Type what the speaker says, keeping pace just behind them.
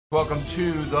Welcome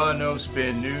to the No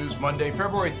Spin News, Monday,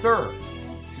 February 3rd,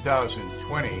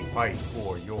 2020. Fight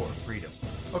for your freedom.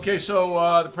 Okay,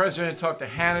 so the president talked to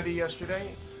Hannity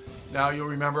yesterday. Now, you'll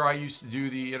remember I used to do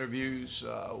the interviews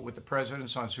with the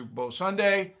presidents on Super Bowl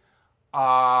Sunday.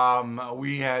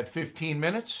 We had 15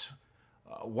 minutes.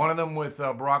 One of them with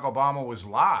Barack Obama was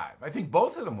live. I think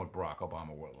both of them with Barack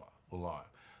Obama were live.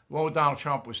 The one with Donald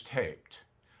Trump was taped.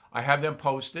 I have them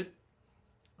posted.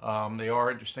 They are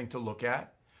interesting to look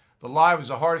at. The live was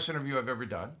the hardest interview I've ever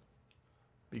done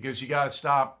because you got to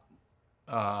stop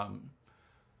Barack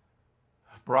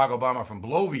Obama from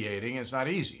bloviating. It's not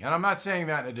easy. And I'm not saying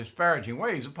that in a disparaging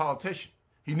way. He's a politician.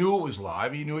 He knew it was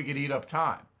live. He knew he could eat up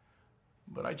time.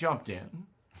 But I jumped in.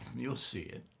 You'll see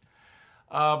it.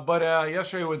 But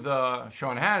yesterday with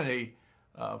Sean Hannity,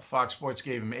 Fox Sports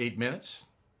gave him 8 minutes.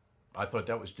 I thought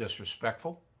that was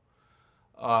disrespectful.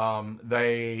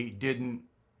 They didn't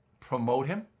promote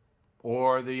him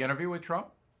or the interview with Trump.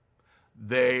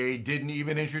 They didn't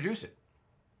even introduce it.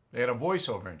 They had a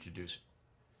voiceover introduce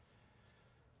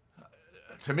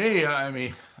it. To me, I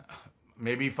mean,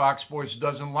 maybe Fox Sports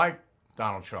doesn't like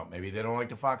Donald Trump. Maybe they don't like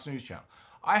the Fox News channel.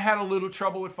 I had a little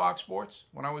trouble with Fox Sports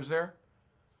when I was there.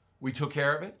 We took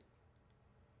care of it.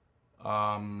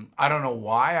 I don't know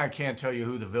why. I can't tell you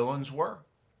who the villains were.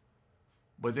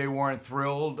 But they weren't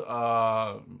thrilled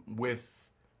with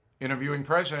interviewing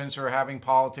presidents or having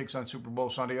politics on Super Bowl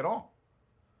Sunday at all.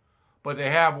 But they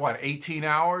have, 18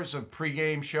 hours of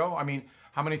pregame show? I mean,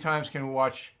 how many times can we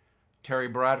watch Terry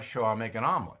Bradshaw make an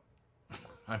omelet?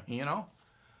 I mean,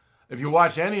 if you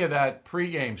watch any of that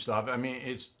pregame stuff, I mean,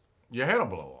 your head will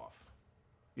blow off.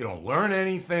 You don't learn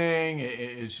anything.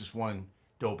 It's just one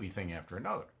dopey thing after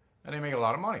another. And they make a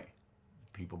lot of money.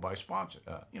 People buy sponsors.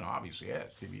 Obviously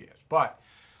ads, TV ads. But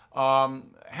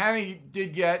Hannity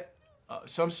did get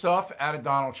some stuff out of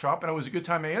Donald Trump, and it was a good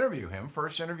time to interview him.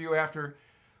 First interview after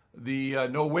the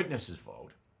no witnesses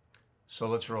vote. So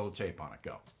let's roll the tape on it.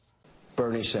 Go.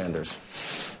 Bernie Sanders.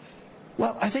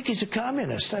 Well, I think he's a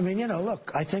communist. I mean,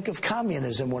 look, I think of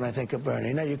communism when I think of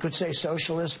Bernie. Now, you could say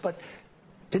socialist, but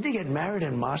didn't he get married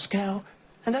in Moscow?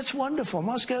 And that's wonderful.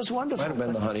 Moscow's wonderful. Might have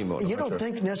been the honeymoon. You don't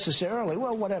think necessarily,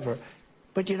 well, whatever,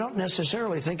 but you don't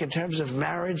necessarily think in terms of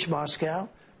marriage, Moscow.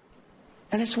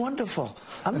 And it's wonderful.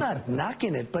 I'm not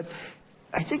knocking it, but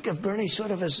I think of Bernie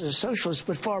sort of as a socialist,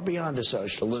 but far beyond a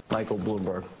socialist. Michael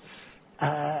Bloomberg.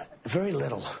 Very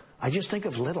little. I just think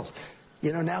of little.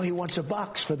 Now he wants a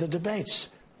box for the debates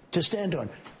to stand on.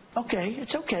 Okay,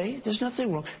 it's okay. There's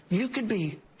nothing wrong. You could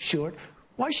be short.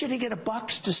 Why should he get a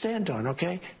box to stand on,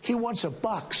 okay? He wants a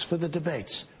box for the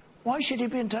debates. Why should he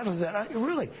be entitled to that?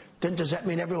 Really? Then does that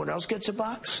mean everyone else gets a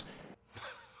box?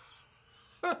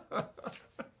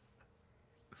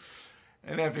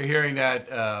 And after hearing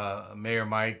that, Mayor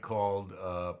Mike called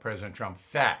President Trump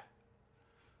fat.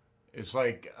 It's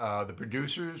like the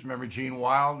producers, remember Gene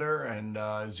Wilder and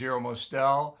Zero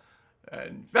Mostel,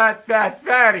 and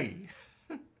fatty.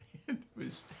 It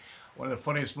was one of the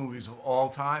funniest movies of all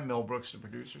time, Mel Brooks, the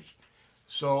producers.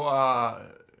 So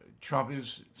Trump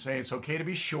is saying it's okay to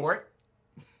be short,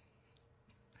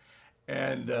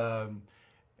 and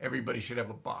everybody should have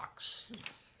a box.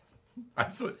 I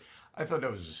thought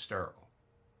that was hysterical.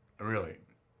 Really,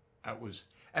 that was,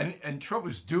 and Trump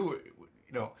was doing,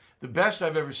 the best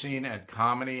I've ever seen at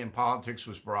comedy and politics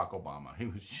was Barack Obama. He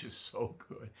was just so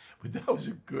good, but that was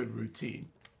a good routine.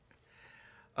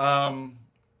 All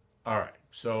right,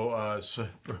 so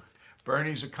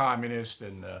Bernie's a communist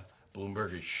and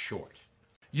Bloomberg is short.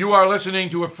 You are listening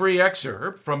to a free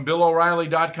excerpt from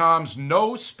BillO'Reilly.com's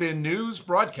No Spin News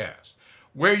broadcast,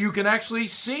 where you can actually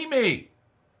see me.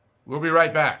 We'll be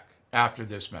right back after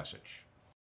this message.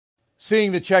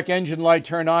 Seeing the check engine light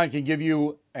turn on can give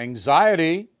you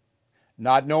anxiety,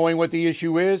 not knowing what the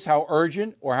issue is, how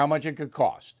urgent, or how much it could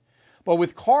cost. But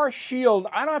with Car Shield,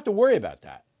 I don't have to worry about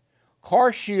that.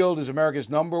 Car Shield is America's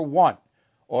 #1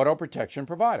 auto protection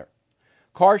provider.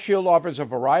 Car Shield offers a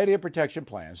variety of protection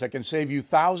plans that can save you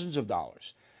thousands of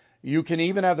dollars. You can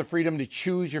even have the freedom to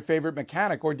choose your favorite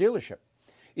mechanic or dealership.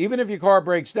 Even if your car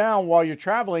breaks down while you're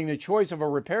traveling, the choice of a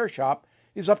repair shop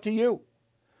is up to you.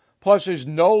 Plus, there's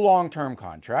no long-term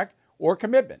contract or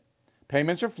commitment.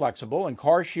 Payments are flexible, and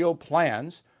Car Shield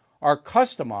plans are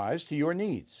customized to your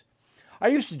needs. I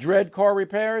used to dread car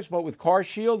repairs, but with Car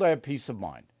Shield, I have peace of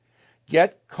mind.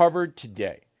 Get covered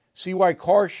today. See why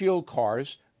Car Shield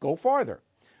cars go farther.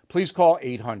 Please call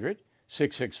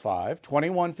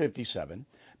 800-665-2157,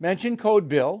 mention code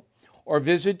BILL, or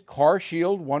visit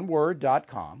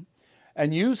carshieldoneword.com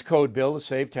and use code BILL to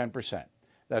save 10%.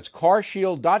 That's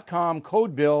carshield.com,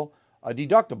 code BILL. A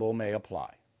deductible may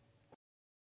apply.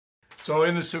 So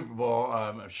in the Super Bowl,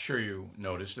 I'm sure you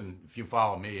noticed, and if you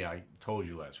follow me, I told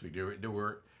you last week, there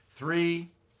were 3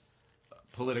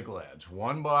 political ads.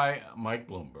 One by Mike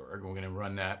Bloomberg. We're going to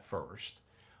run that first.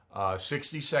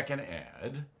 60-second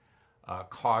ad.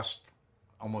 Cost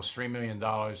almost $3 million.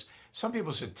 Some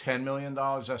people said $10 million.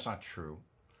 That's not true.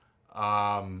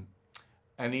 And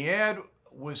the ad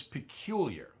was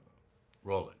peculiar.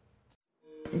 Roll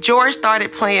it. George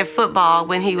started playing football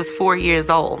when he was 4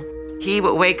 years old. He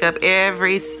would wake up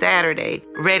every Saturday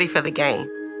ready for the game.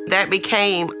 That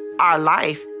became our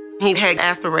life. He had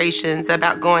aspirations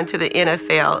about going to the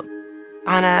NFL.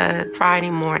 On a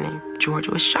Friday morning, George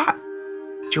was shot.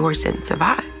 George didn't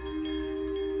survive.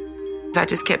 I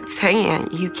just kept saying,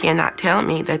 you cannot tell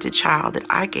me that the child that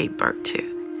I gave birth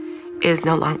to is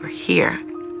no longer here.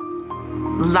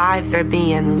 Lives are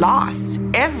being lost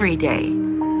every day.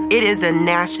 It is a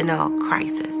national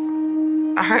crisis.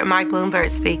 I heard Mike Bloomberg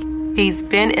speak. He's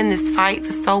been in this fight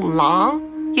for so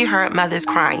long, he heard mothers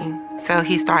crying, so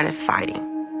he started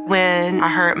fighting. When I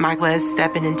heard Mike was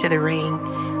stepping into the ring,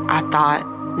 I thought,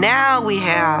 now we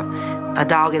have a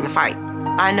dog in the fight.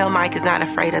 I know Mike is not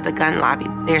afraid of the gun lobby.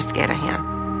 They're scared of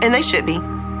him, and they should be.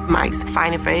 Mike's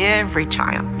fighting for every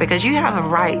child because you have a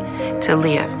right to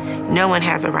live. No one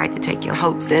has a right to take your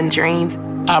hopes and dreams.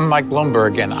 I'm Mike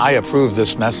Bloomberg, and I approve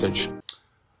this message.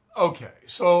 Okay,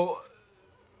 so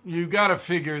you got to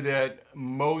figure that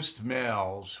most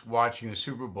males watching the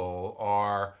Super Bowl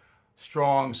are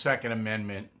strong Second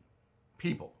Amendment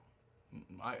people.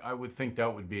 I would think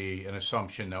that would be an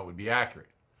assumption that would be accurate.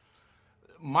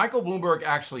 Michael Bloomberg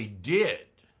actually did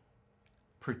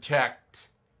protect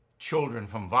children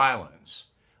from violence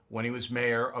when he was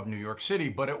mayor of New York City,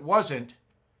 but it wasn't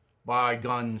by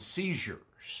gun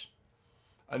seizures.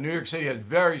 New York City had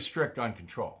very strict gun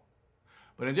control.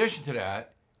 But in addition to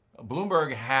that,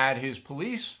 Bloomberg had his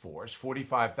police force,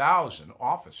 45,000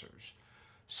 officers,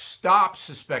 stop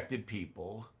suspected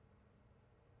people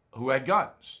who had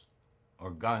guns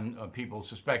or people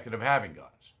suspected of having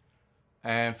guns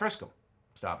and frisk them,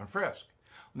 stop and frisk.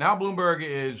 Now Bloomberg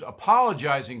is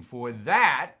apologizing for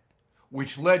that,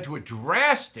 which led to a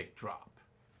drastic drop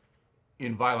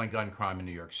in violent gun crime in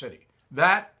New York City.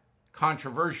 That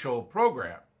controversial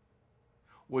program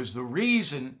was the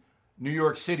reason New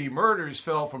York City murders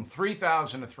fell from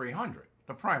 3,000 to 300,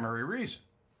 the primary reason.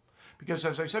 Because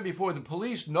as I said before, the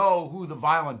police know who the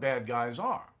violent bad guys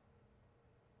are.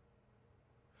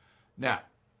 Now,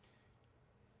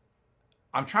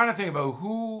 I'm trying to think about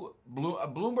who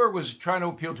Bloomberg was trying to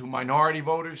appeal to minority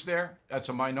voters there. That's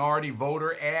a minority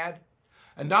voter ad.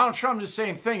 And Donald Trump did the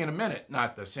same thing in a minute,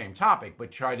 not the same topic,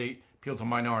 but tried to appeal to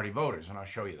minority voters, and I'll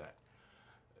show you that.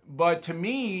 But to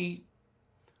me,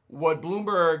 what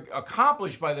Bloomberg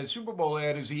accomplished by that Super Bowl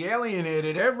ad is he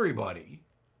alienated everybody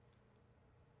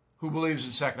who believes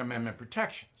in Second Amendment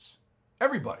protections.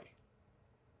 Everybody.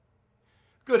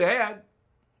 Good ad.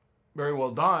 Very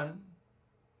well done.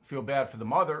 Feel bad for the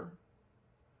mother.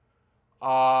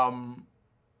 But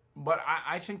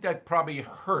I think that probably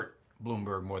hurt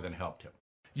Bloomberg more than helped him.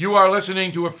 You are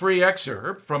listening to a free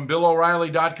excerpt from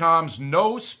BillO'Reilly.com's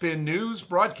No Spin News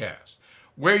broadcast,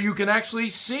 where you can actually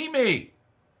see me.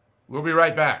 We'll be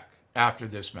right back after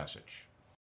this message.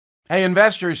 Hey,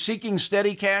 investors seeking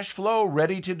steady cash flow,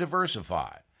 ready to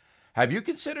diversify. Have you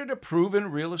considered a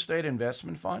proven real estate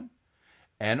investment fund?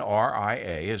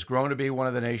 NRIA has grown to be one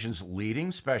of the nation's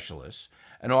leading specialists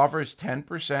and offers 10%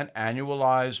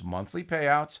 annualized monthly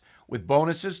payouts with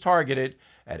bonuses targeted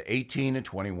at 18 to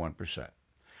 21%.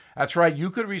 That's right, you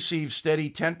could receive steady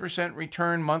 10%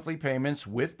 return monthly payments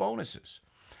with bonuses.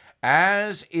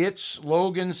 As its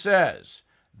slogan says,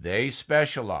 they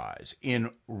specialize in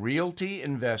realty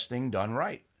investing done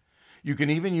right. You can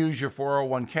even use your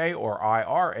 401k or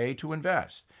IRA to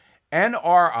invest.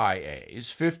 NRIA's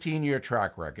 15-year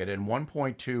track record and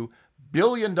 $1.2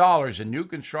 billion in new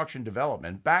construction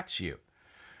development backs you.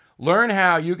 Learn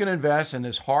how you can invest in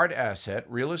this hard asset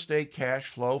real estate cash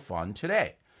flow fund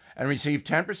today and receive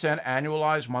 10%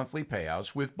 annualized monthly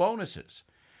payouts with bonuses.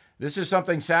 This is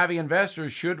something savvy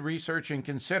investors should research and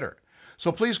consider.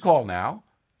 So please call now,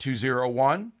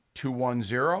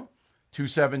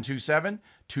 201-210-2727,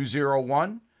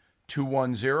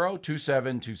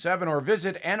 201-210-2727, or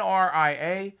visit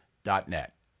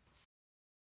nria.net.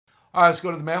 All right, let's go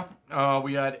to the mail.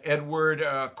 We had Edward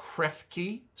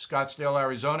Krefke, Scottsdale,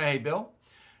 Arizona. Hey, Bill,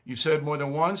 you said more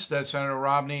than once that Senator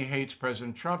Romney hates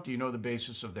President Trump. Do you know the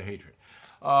basis of the hatred?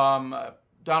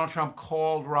 Donald Trump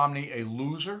called Romney a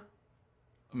loser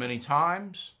many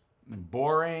times, and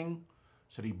boring,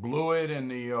 said he blew it in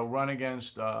the run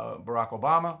against Barack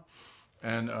Obama.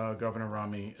 And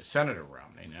Senator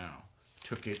Romney now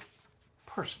took it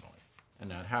personally. And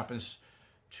that happens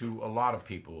to a lot of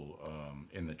people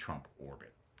in the Trump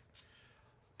orbit.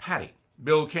 Patty,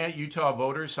 Bill, can't Utah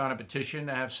voters sign a petition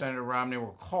to have Senator Romney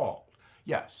recalled?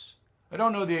 Yes. I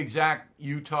don't know the exact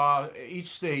Utah. Each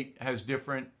state has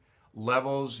different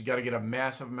levels. You got to get a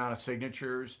massive amount of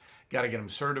signatures. Got to get them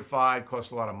certified.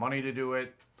 Costs a lot of money to do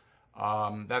it.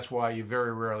 That's why you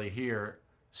very rarely hear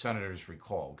senators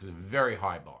recalled, because it's a very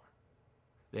high bar.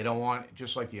 They don't want,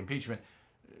 just like the impeachment,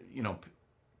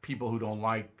 people who don't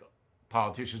like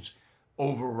politicians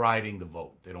overriding the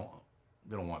vote. They don't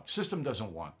want. The system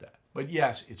doesn't want that. But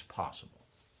yes, it's possible.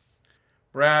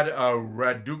 Brad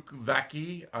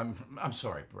Radukvaki, I'm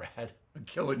sorry, Brad, I'm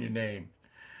killing your name.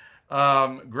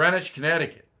 Greenwich,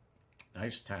 Connecticut,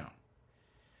 nice town.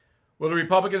 Will the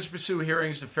Republicans pursue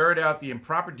hearings to ferret out the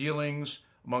improper dealings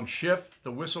among Schiff,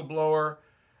 the whistleblower,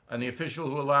 and the official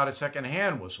who allowed a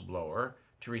second-hand whistleblower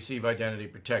to receive identity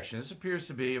protection? This appears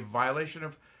to be a violation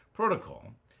of protocol,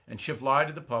 and Schiff lied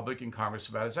to the public and Congress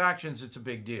about his actions. It's a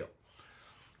big deal.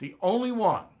 The only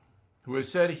one who has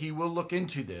said he will look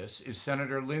into this is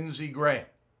Senator Lindsey Graham.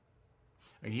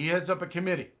 And he heads up a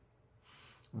committee.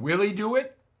 Will he do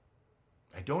it?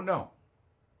 I don't know.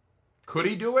 Could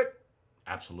he do it?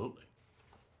 Absolutely.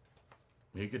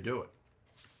 He could do it.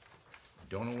 I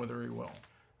don't know whether he will.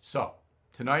 So,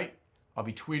 tonight, I'll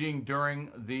be tweeting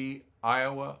during the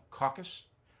Iowa caucus.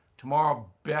 Tomorrow,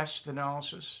 best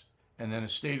analysis, and then a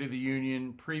State of the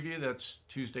Union preview. That's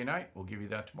Tuesday night. We'll give you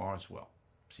that tomorrow as well.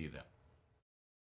 See you then.